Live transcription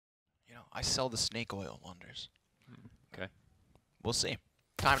I sell the snake oil wonders. Okay. We'll see.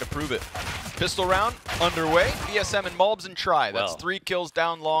 Time to prove it. Pistol round underway. VSM and Mulbs and try. That's 3 kills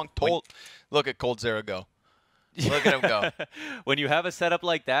down long. Look at coldzera go. Look at him go. When you have a setup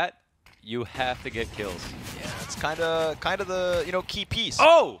like that, you have to get kills. Yeah, it's kind of the key piece.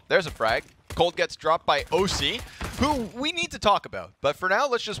 Oh! There's a frag. Cold gets dropped by OC, who we need to talk about. But for now,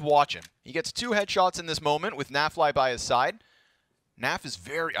 let's just watch him. He gets 2 headshots in this moment with Nafly by his side. Naf is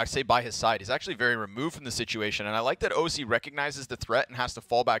I say by his side, he's actually very removed from the situation, and I like that OC recognizes the threat and has to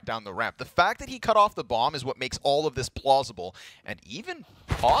fall back down the ramp. The fact that he cut off the bomb is what makes all of this plausible, and even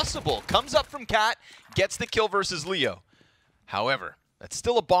possible. Comes up from Cat, gets the kill versus Leo. However, that's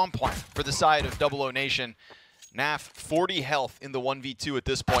still a bomb plant for the side of 00Nation. Naf, 40 health in the 1v2 at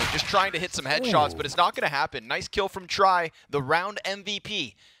this point, just trying to hit some headshots, but it's not going to happen. Nice kill from Try, the round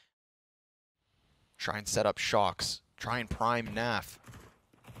MVP. Try and set up shocks. Try and prime Naf.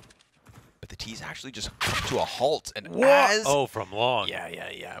 But the T's actually just come to a halt. And Oh, from long.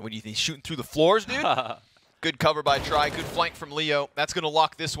 Yeah. What do you think? He's shooting through the floors, dude? Good cover by Try. Good flank from Leo. That's going to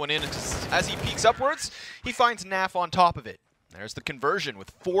lock this one in. As he peeks upwards, he finds Naf on top of it. There's the conversion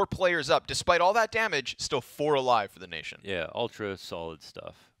with 4 players up. Despite all that damage, still 4 alive for the Nation. Yeah, ultra solid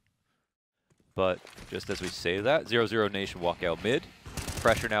stuff. But just as we say that, 00Nation walk out mid.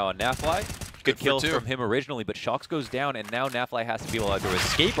 Pressure now on Nafly. Good kills from him originally, but Shocks goes down, and now Nafly has to be able to either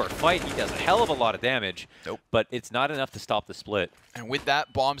escape or fight. He does a hell of a lot of damage, but it's not enough to stop the split. And with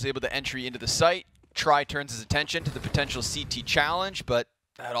that, Bomb's able to entry into the site. Try turns his attention to the potential CT challenge, but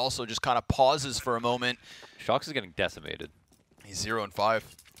that also just kind of pauses for a moment. Shocks is getting decimated. He's 0 and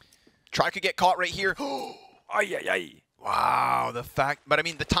 5. Try could get caught right here. Wow, the fact, but I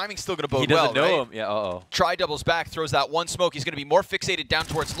mean, the timing's still going to bode well, He doesn't know him. Yeah, Try doubles back, throws that one smoke. He's going to be more fixated down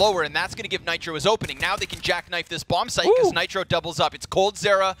towards lower, and that's going to give Nitro his opening. Now they can jackknife this bomb site because Nitro doubles up. It's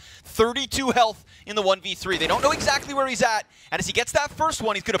coldzera, 32 health in the 1v3. They don't know exactly where he's at, and as he gets that first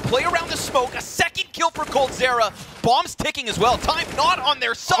one, he's going to play around the smoke. A second kill for coldzera. Bomb's ticking as well. Time not on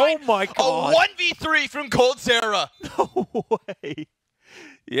their side. Oh my god. A 1v3 from coldzera. No way.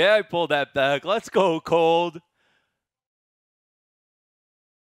 Yeah, I pulled that back. Let's go, Cold.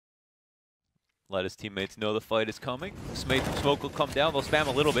 Let his teammates know the fight is coming. Smoke will come down. They'll spam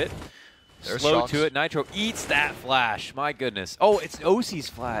a little bit. Slow to it. Nitro eats that flash. My goodness. Oh, it's OC's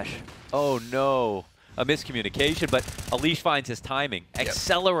flash. Oh, no. A miscommunication, but Alish finds his timing.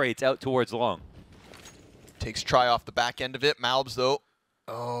 Accelerates out towards long. Takes Try off the back end of it. Malbs, though.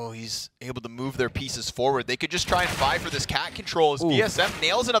 Oh, he's able to move their pieces forward. They could just try and fight for this cat control as VSM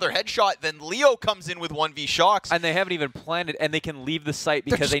nails another headshot. Then Leo comes in with 1v Shocks. And they haven't even planned it, and they can leave the site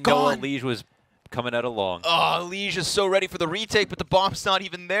because they know Alish was coming out of long. Oh, Liege is so ready for the retake, but the bomb's not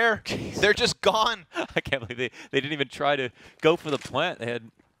even there. They're just gone. I can't believe they didn't even try to go for the plant. They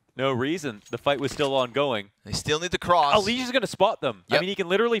had no reason. The fight was still ongoing. They still need the cross. Liege is going to spot them. I mean, he can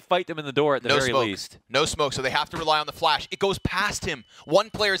literally fight them in the door at the very least. No smoke, so they have to rely on the flash. It goes past him. One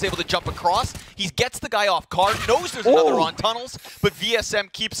player is able to jump across. He gets the guy off guard, knows there's another on tunnels, but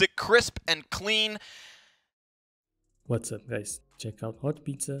VSM keeps it crisp and clean. What's up, guys? Check out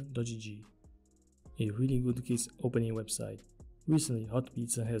hotpizza.gg. A really good case opening website. Recently, Hot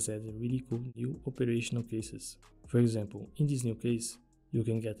Pizza has added really cool new operational cases. For example, in this new case, you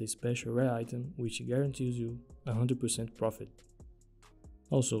can get a special rare item which guarantees you 100% profit.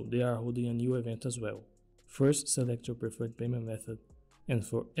 Also, they are holding a new event as well. First, select your preferred payment method, and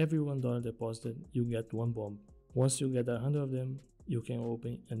for every $1 deposited, you get 1 bomb. Once you get 100 of them, you can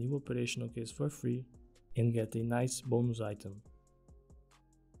open a new operational case for free and get a nice bonus item.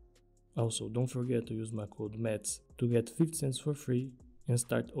 Also, don't forget to use my code METS to get 50 cents for free and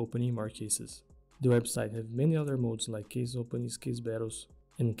start opening more cases. The website has many other modes like case openings, case battles,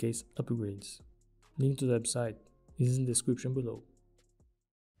 and case upgrades. Link to the website is in the description below.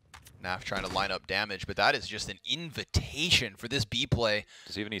 Naf trying to line up damage, but that is just an invitation for this B play.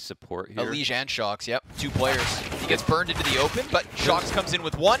 Does he have any support here? Alish and Shocks, 2 players. He gets burned into the open, but Shocks comes in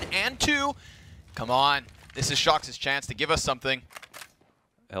with 1 and 2. Come on, this is Shocks' chance to give us something.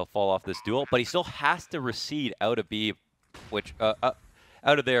 He'll fall off this duel, but he still has to recede out of B, which out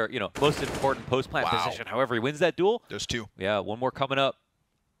of their most important post-plant position. However, he wins that duel. There's 2. Yeah, 1 more coming up.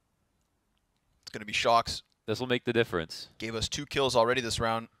 It's going to be Shocks. This will make the difference. Gave us 2 kills already this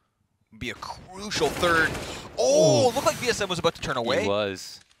round. Be a crucial third. Oh, looked like VSM was about to turn away. He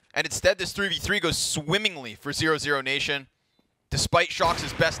was. And instead, this 3v3 goes swimmingly for 00Nation. Despite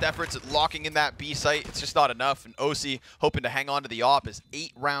Shocks' best efforts at locking in that B site, it's just not enough. And OC hoping to hang on to the op is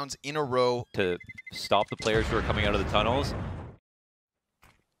 8 rounds in a row. To stop the players who are coming out of the tunnels.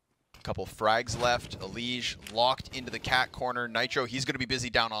 Couple frags left. Elige locked into the cat corner. Nitro, he's going to be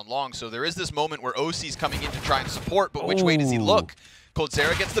busy down on long. So there is this moment where OC's coming in to try and support, but which way does he look?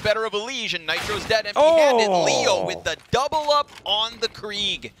 coldzera gets the better of Elige, and Nitro's dead empty-handed. Leo with the double up on the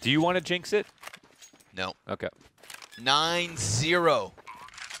Krieg. Do you want to jinx it? No. Okay. 9-0.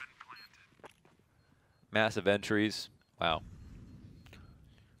 Massive entries. Wow.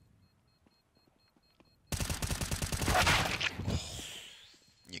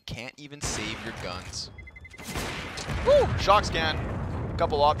 You can't even save your guns. Woo! Shock scan. A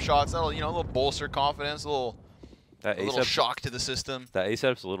couple op shots. That'll, a little bolster confidence. A little shock to the system. That A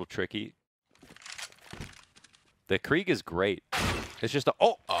setup's a little tricky. The Krieg is great. It's just a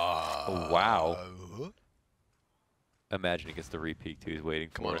wow. Imagine he gets the repeat too. He's waiting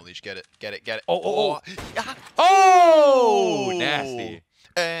for it. Come on, Elige, get it, get it, get it. Oh, nasty.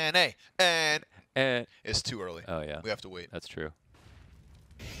 And it's too early. Oh yeah, we have to wait. That's true.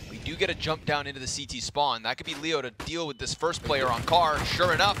 We do get a jump down into the CT spawn. That could be Leo to deal with this first player on car.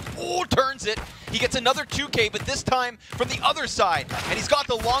 Sure enough, turns it. He gets another 2K, but this time from the other side. And he's got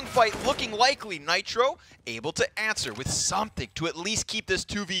the long fight looking likely. Nitro able to answer with something to at least keep this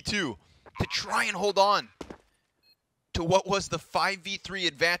 2v2, to try and hold on to what was the 5v3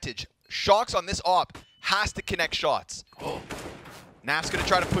 advantage. Shox on this op has to connect shots. Naf's gonna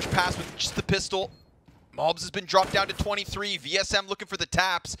try to push past with just the pistol. Mobs has been dropped down to 23. VSM looking for the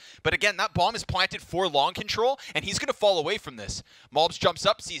taps. But again, that bomb is planted for long control, and he's going to fall away from this. Mobs jumps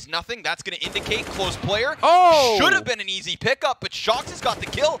up, sees nothing. That's going to indicate close player. Should have been an easy pickup, but Shox has got the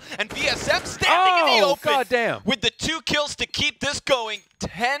kill, and VSM standing in the open. Goddamn. With the 2 kills to keep this going.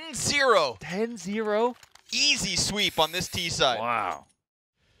 10-0. 10-0? Easy sweep on this T side. Wow.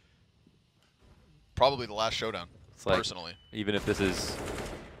 Probably the last showdown, It's personally. Even if this is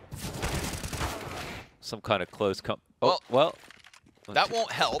some kind of close well, that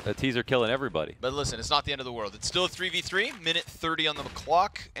won't help. The teaser killing everybody. But listen, it's not the end of the world. It's still a 3v3, minute 30 on the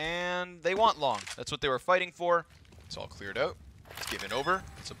clock, and they want long. That's what they were fighting for. It's all cleared out. It's given over.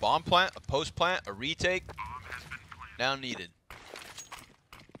 It's a bomb plant, a post plant, a retake. Now needed.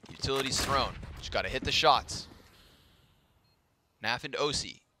 Utilities thrown. Just got to hit the shots. Naf and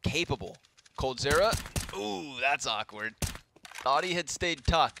OC, capable. coldzera, ooh, that's awkward. Thought he had stayed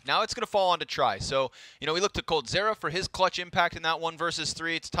tuck. Now it's going to fall on to try. So, we look to coldzera for his clutch impact in that 1 versus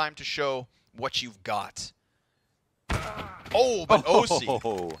 3. It's time to show what you've got. Oh, but OC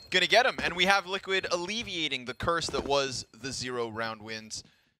going to get him. And we have Liquid alleviating the curse that was the 0-round wins.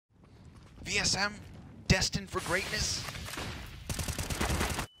 VSM, destined for greatness.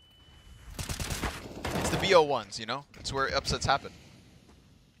 It's the BO1s, It's where upsets happen.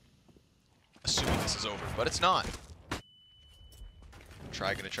 Assuming this is over, but it's not.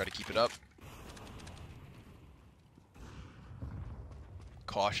 Gonna try to keep it up.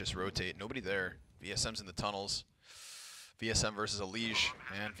 Cautious rotate. Nobody there. VSM's in the tunnels. VSM versus Elige,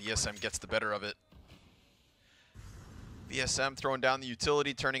 and VSM gets the better of it. VSM throwing down the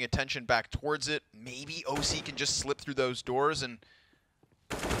utility, turning attention back towards it. Maybe OC can just slip through those doors and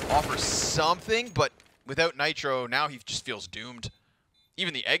offer something, but without Nitro, now he just feels doomed.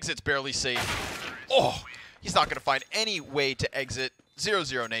 Even the exit's barely safe. Oh, he's not going to find any way to exit.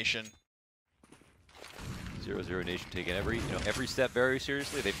 00Nation. 00Nation taking every step very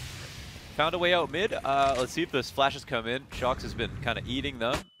seriously. They've found a way out mid. Let's see if those flashes come in. Shox has been kind of eating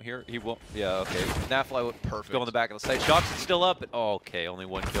them. Here, he won't. Yeah, okay. Nafly would go on the back of the site. Shox is still up. Okay, only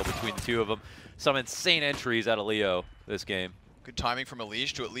 1 kill between the 2 of them. Some insane entries out of Leo this game. Good timing from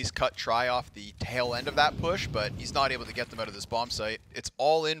Elige to at least cut Try off the tail end of that push, but he's not able to get them out of this bomb site. It's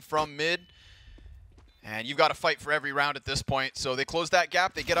all in from mid. And you've got to fight for every round at this point. So they close that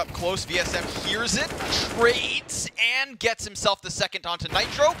gap. They get up close. VSM hears it, trades, and gets himself the second onto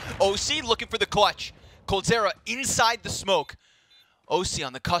Nitro. OC looking for the clutch. coldzera inside the smoke. OC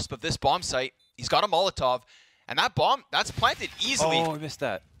on the cusp of this bomb site. He's got a Molotov. And that bomb, that's planted easily. Oh, I missed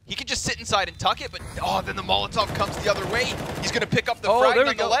that. He could just sit inside and tuck it, but then the Molotov comes the other way. He's going to pick up the frag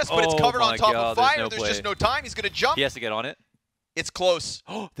nonetheless, but it's covered on top of fire. There's just no time. He's going to jump. He has to get on it. It's close.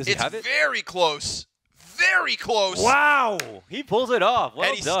 Does he have it? It's very close. Very close. Wow. He pulls it off. Well done.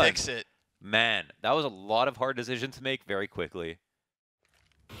 And he sticks it. Man, that was a lot of hard decisions to make very quickly.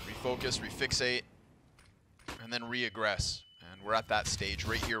 Refocus, refixate, and then reaggress. And we're at that stage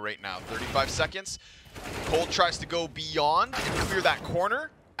right here, right now. 35 seconds. Cold tries to go beyond and clear that corner,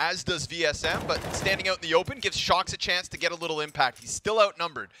 as does VSM, but standing out in the open gives Shox a chance to get a little impact. He's still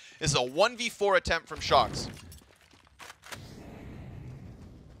outnumbered. This is a 1v4 attempt from Shox.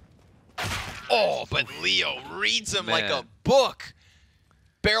 Oh, but Leo reads him like a book.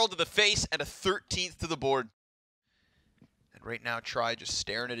 Barrel to the face and a 13th to the board. And right now, Try just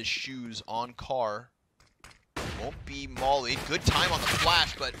staring at his shoes on car. Won't be mollied. Good time on the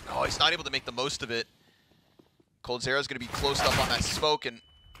flash, but oh, he's not able to make the most of it. coldzera's going to be closed up on that smoke, and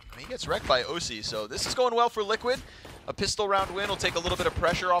he gets wrecked by OC. So this is going well for Liquid. A pistol round win will take a little bit of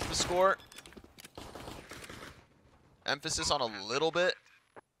pressure off the score. Emphasis on a little bit.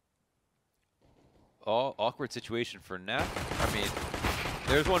 Oh, awkward situation for Naf. I mean,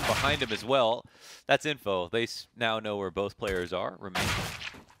 there's one behind him as well. That's info. They now know where both players are remaining.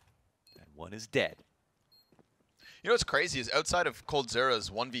 And one is dead. You know what's crazy is outside of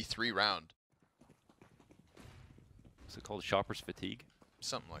coldzera's 1v3 round. Is it called Shopper's Fatigue?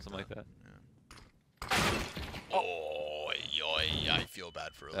 Something like that. Yeah. Oh, I feel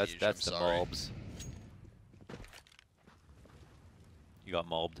bad for Elish. That's the mobs. You got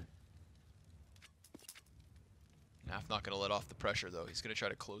mobbed. Naf not going to let off the pressure, though. He's going to try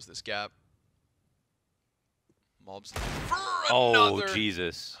to close this gap. Mobs for another. Oh,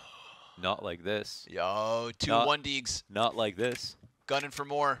 Jesus. Not like this. Yo, 2-1 Deegs. Not like this. Gunning for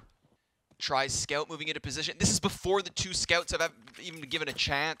more. Tries scout moving into position. This is before the two scouts have even been given a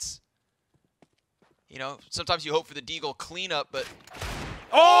chance. You know, sometimes you hope for the Deagle cleanup, but...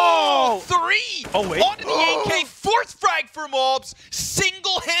 Oh! 3! Oh, wait. Onto the AK. Fourth frag for Mobs.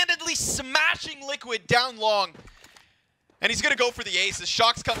 Single-handedly smashing Liquid down long. And he's going to go for the ace as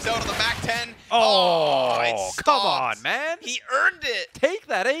Shox comes out on the MAC-10. Oh, come on, man. He earned it. Take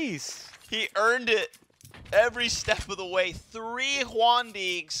that ace. He earned it every step of the way. 3 Juan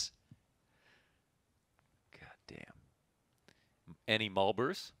Deegs. God damn. Any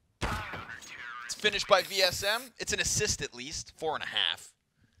Mulbers? It's finished by VSM. It's an assist at least. 4.5.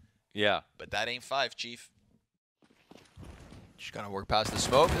 Yeah. But that ain't 5, Chief. Just gotta work past the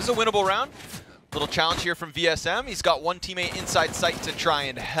smoke. This is a winnable round. Little challenge here from VSM. He's got one teammate inside sight to try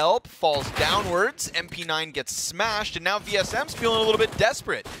and help. Falls downwards. MP9 gets smashed, and now VSM's feeling a little bit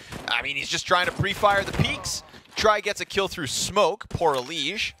desperate. I mean, he's just trying to pre-fire the peaks. Try gets a kill through smoke. Poor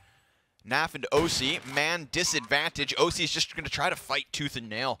Elish. Naf and OC. Man disadvantage. OC's just going to try to fight tooth and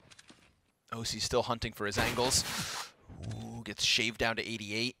nail. OC's still hunting for his angles. Ooh, gets shaved down to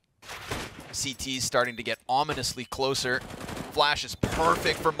 88. CT's starting to get ominously closer. Flash is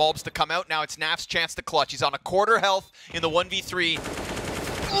perfect for Mulbs to come out. Now it's Naf's chance to clutch. He's on a quarter health in the 1v3.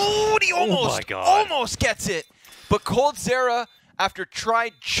 Ooh, he almost gets it. But coldzera, after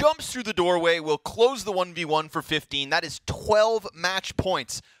Try jumps through the doorway, will close the 1v1 for 15. That is 12 match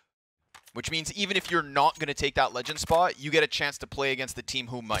points. Which means even if you're not going to take that legend spot, you get a chance to play against the team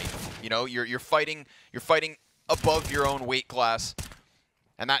who might. You know, you're fighting above your own weight class.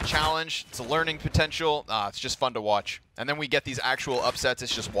 And that challenge, it's a learning potential. It's just fun to watch. And then we get these actual upsets.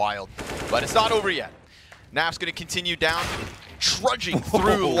 It's just wild. But it's not over yet. Naf's going to continue down, trudging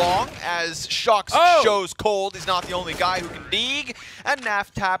through long as Shox shows cold. He's not the only guy who can dig. And Naf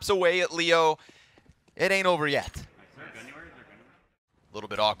taps away at Leo. It ain't over yet. A little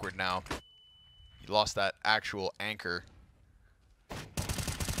bit awkward now. He lost that actual anchor.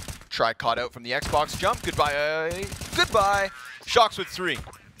 Try caught out from the Xbox jump. Goodbye. Goodbye. Shox with 3.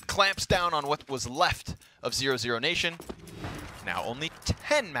 Clamps down on what was left of 00Nation. Now only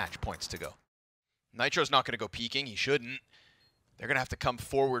 10 match points to go. Nitro's not going to go peeking. He shouldn't. They're going to have to come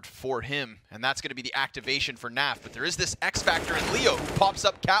forward for him, and that's going to be the activation for Naf. But there is this X Factor in Leo who pops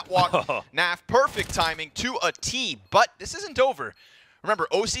up catwalk. Naf, perfect timing to a T, but this isn't over. Remember,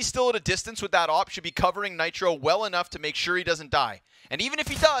 OC's still at a distance with that op, should be covering Nitro well enough to make sure he doesn't die. And even if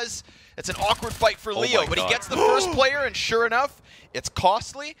he does, it's an awkward fight for Leo, but he gets the first player, and sure enough, it's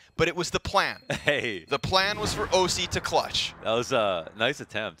costly, but it was the plan. Hey. The plan was for OC to clutch. That was a nice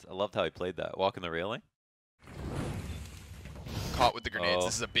attempt. I loved how he played that. Walking the railing. Caught with the grenades.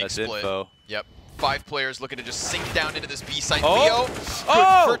 This is a big split. Info. Yep. 5 players looking to just sink down into this B site. Leo,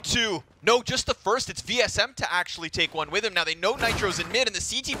 good for 2. No, just the first. It's VSM to actually take one with him. Now they know Nitro's in mid, and the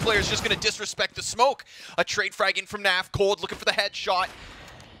CT player's just going to disrespect the smoke. A trade frag in from Naf. Cold looking for the headshot.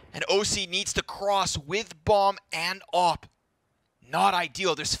 And OC needs to cross with bomb and op. Not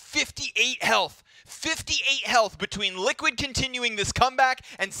ideal. There's 58 health. 58 health between Liquid continuing this comeback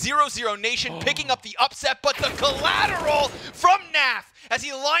and 00Nation picking up the upset, but the collateral from Naf as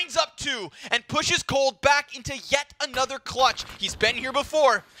he lines up 2 and pushes Cold back into yet another clutch. He's been here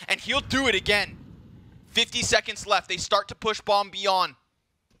before, and he'll do it again. 50 seconds left. They start to push bomb beyond.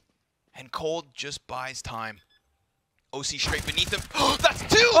 And Cold just buys time. OC straight beneath him. That's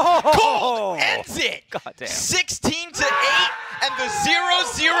 2! Cold ends it! Goddamn. 16 to 8, and the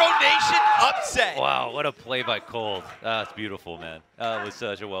 00Nation upset. Wow, what a play by Cold. That's beautiful, man. It was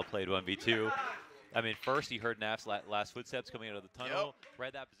such a well-played 1v2. I mean, first he heard Naf's last footsteps coming out of the tunnel,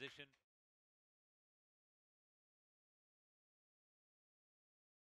 read that position.